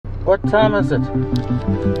What time is it?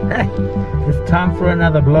 Hey, it's time for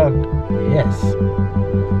another vlog. Yes.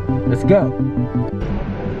 Let's go.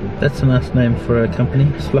 That's a nice name for a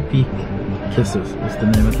company. Sloppy Kisses is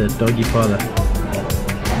the name of their doggy parlor.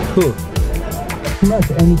 Cool. Pretty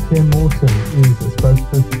much any Claire Mawson is a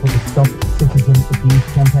spokesperson for the Stop Citizen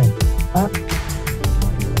Abuse campaign.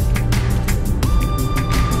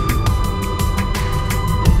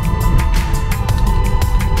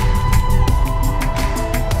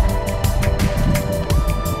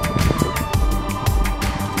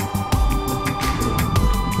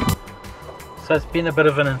 So it's been a bit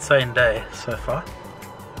of an insane day so far.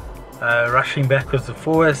 Rushing backwards and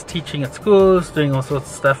forwards, teaching at schools, doing all sorts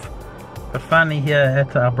of stuff. But finally here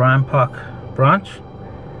at our Bryan Park branch,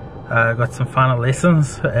 got some final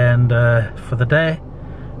lessons, and for the day,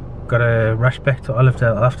 got to rush back to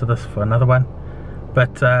Olivedale after this for another one.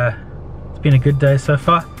 But it's been a good day so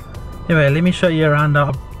far. Anyway, let me show you around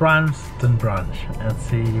our Bryanston branch and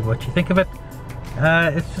see what you think of it.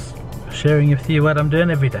 It's just sharing with you what I'm doing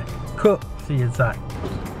every day. Cool. See you inside.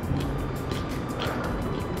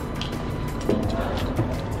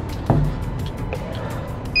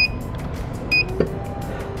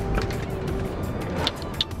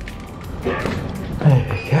 There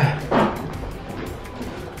we go.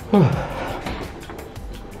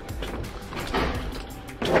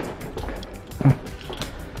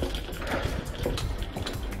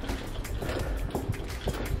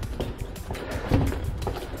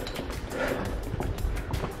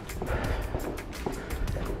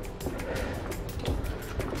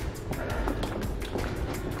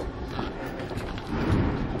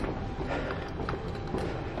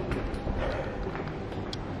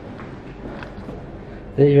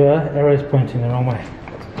 There you are, arrows pointing the wrong way.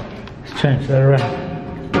 Let's change that around.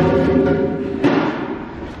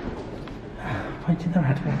 Pointing the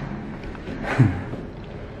right way.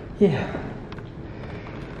 Yeah.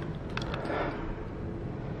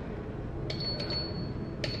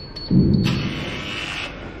 And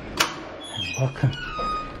welcome.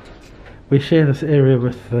 We share this area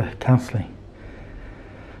with the counselling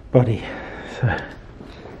body, so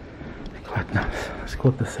it's quite nice. It's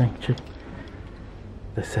called the Sanctuary.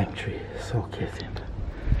 The Sanctuary Soul Care Centre.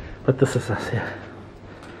 But this is us here.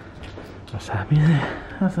 That's our music.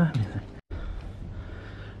 That's our music.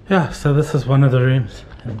 Yeah, so this is one of the rooms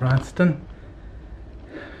in Bryanston.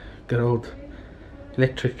 Good old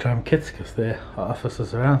electric drum kits because there are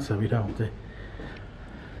offices around, so we don't want to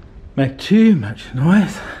make too much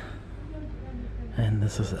noise. And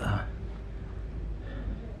this is our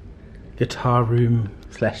guitar room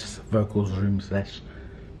slash vocals room slash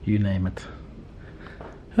you name it.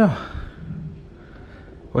 Yeah,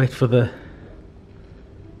 wait for the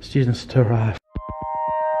students to arrive.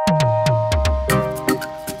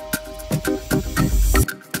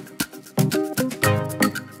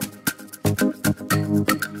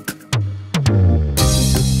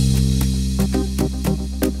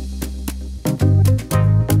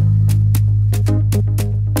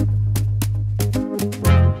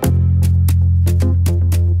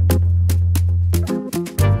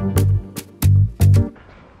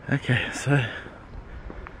 Okay, so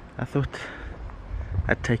I thought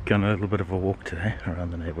I'd take you on a little bit of a walk today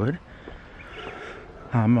around the neighbourhood.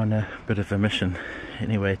 I'm on a bit of a mission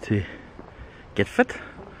anyway to get fit,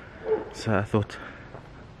 so I thought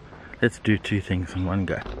let's do two things in one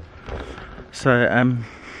go. So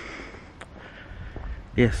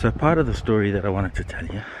yeah, so part of the story that I wanted to tell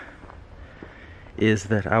you is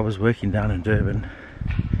that I was working down in Durban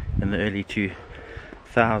in the early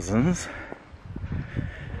 2000s,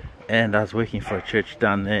 and I was working for a church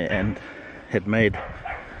down there and had made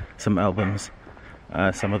some albums.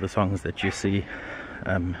 Some of the songs that you see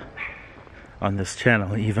on this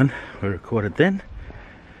channel even were recorded then,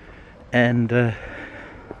 and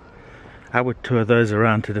I would tour those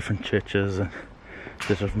around to different churches and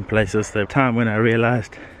to different places. The time when I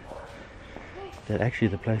realized that actually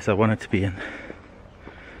the place I wanted to be in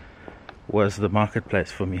was the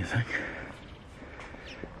marketplace for music,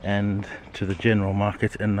 and to the general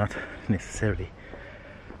market, and not necessarily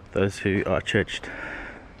those who are churched.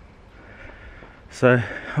 So,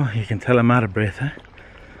 oh, you can tell I'm out of breath, eh?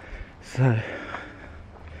 So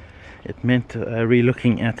it meant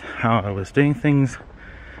re-looking at how I was doing things,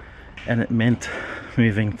 and it meant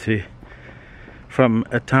moving from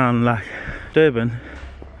a town like Durban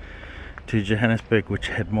to Johannesburg, which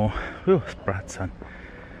had more, oh, it's bright sun,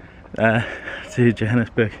 to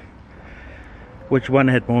Johannesburg, which one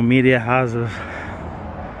had more media houses,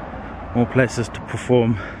 more places to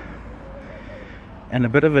perform, and a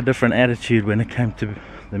bit of a different attitude when it came to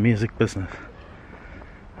the music business.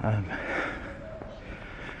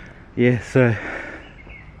 yeah, so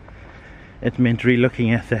it meant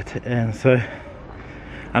re-looking at that, and so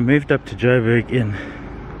I moved up to Joburg in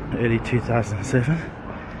early 2007,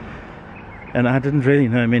 and I didn't really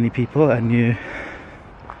know many people. I knew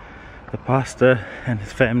the pastor and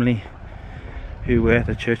his family who were at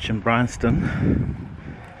a church in Bryanston,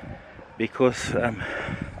 because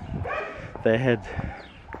they had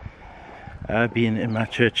been in my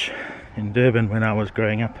church in Durban when I was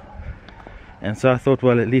growing up, and so I thought,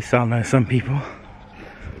 well, at least I'll know some people.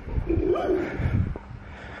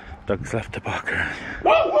 Dogs love to bark around.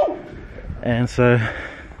 And so,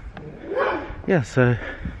 yeah, so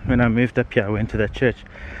when I moved up here, I went to that church.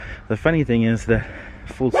 The funny thing is that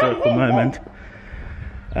full circle moment,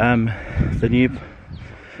 the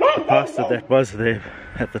pastor that was there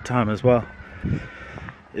at the time as well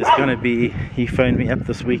is going to be, he phoned me up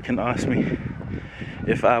this week and asked me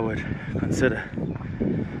if I would consider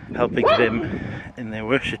helping them in their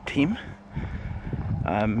worship team,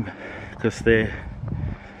 because their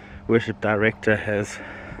worship director has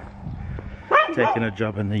taken a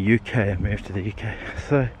job in the UK and moved to the UK.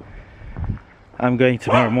 So I'm going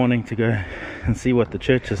tomorrow morning to go and see what the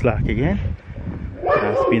church is like again.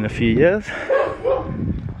 It's been a few years,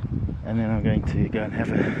 and then I'm going to go and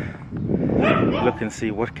have a look and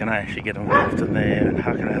see what can I actually get involved in there, and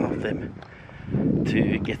how can I help them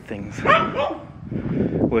to get things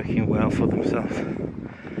working well for themselves.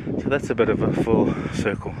 So that's a bit of a full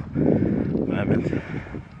circle moment.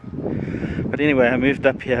 But anyway, I moved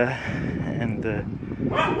up here and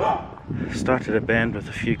started a band with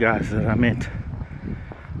a few guys that I met,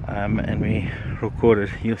 and we recorded,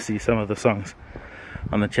 you'll see some of the songs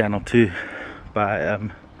on the channel too, by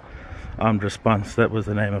Armed Response. That was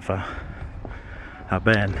the name of our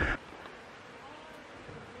band.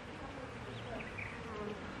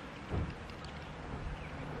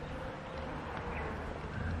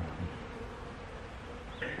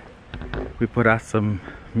 We put out some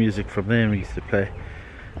music from there, and we used to play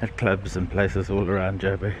at clubs and places all around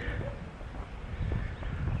Joburg.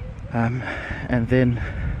 And then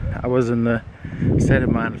I was in the state of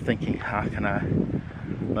mind of thinking, how can I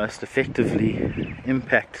most effectively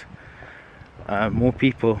impact more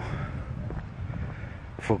people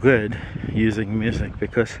for good using music,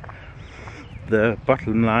 because the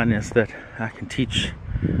bottom line is that I can teach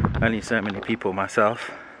only so many people myself,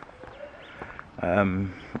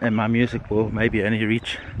 and my music will maybe only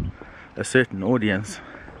reach a certain audience.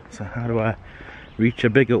 So how do I reach a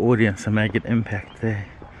bigger audience and make an impact there?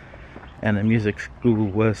 And the music school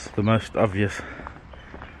was the most obvious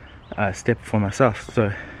step for myself.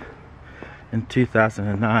 So in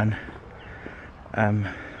 2009,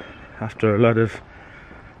 after a lot of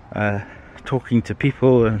talking to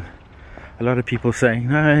people and a lot of people saying,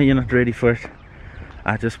 no, you're not ready for it,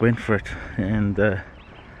 I just went for it and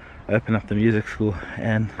opened up the music school.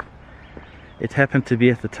 And it happened to be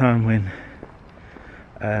at the time when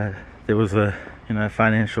there was a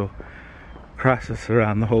financial crisis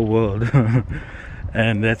around the whole world,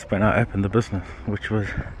 and that's when I opened the business, which was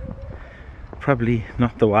probably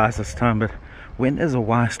not the wisest time. But when is a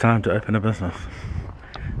wise time to open a business?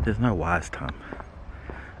 There's no wise time.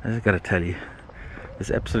 I just got to tell you,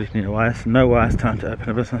 there's absolutely no wise time to open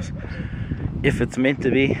a business. If it's meant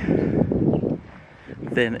to be,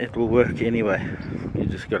 then it will work anyway. You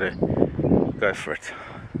just got to go for it.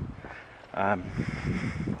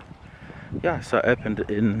 Yeah, so I opened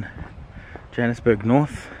in Johannesburg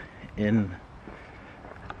North in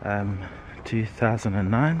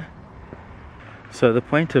 2009. So the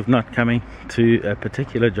point of not coming to a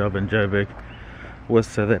particular job in Joburg was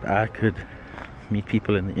so that I could meet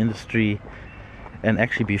people in the industry and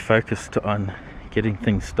actually be focused on getting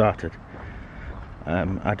things started.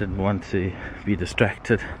 I didn't want to be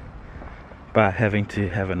distracted by having to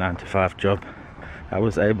have a 9-to-5 job. I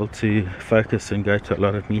was able to focus and go to a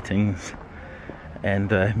lot of meetings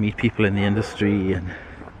and meet people in the industry, and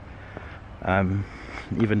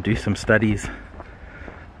even do some studies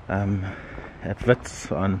at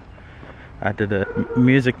WITS on, I did a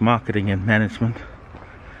music marketing and management,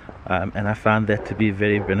 and I found that to be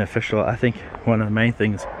very beneficial. I think one of the main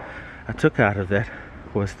things I took out of that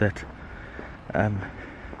was that, and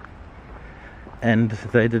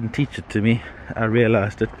they didn't teach it to me, I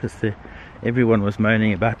realized it because everyone was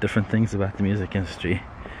moaning about different things about the music industry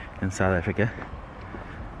in South Africa.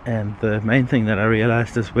 And the main thing that I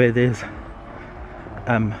realized is where there's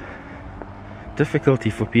difficulty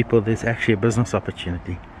for people, there's actually a business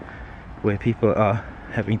opportunity. Where people are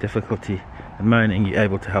having difficulty and moaning, you're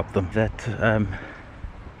able to help them. That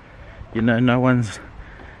no one's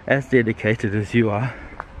as dedicated as you are,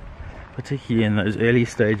 particularly in those early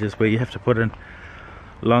stages where you have to put in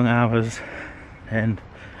long hours and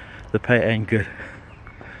the pay ain't good.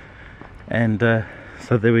 And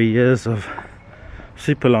so there were years of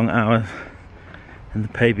super long hours and the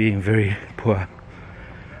pay being very poor.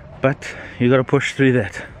 But you got to push through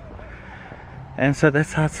that. And so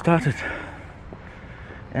that's how it started.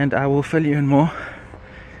 And I will fill you in more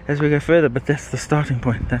as we go further, but that's the starting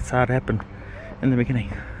point. That's how it happened in the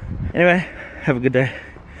beginning. Anyway, have a good day.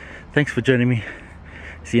 Thanks for joining me.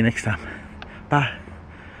 See you next time. Bye.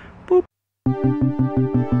 Boop.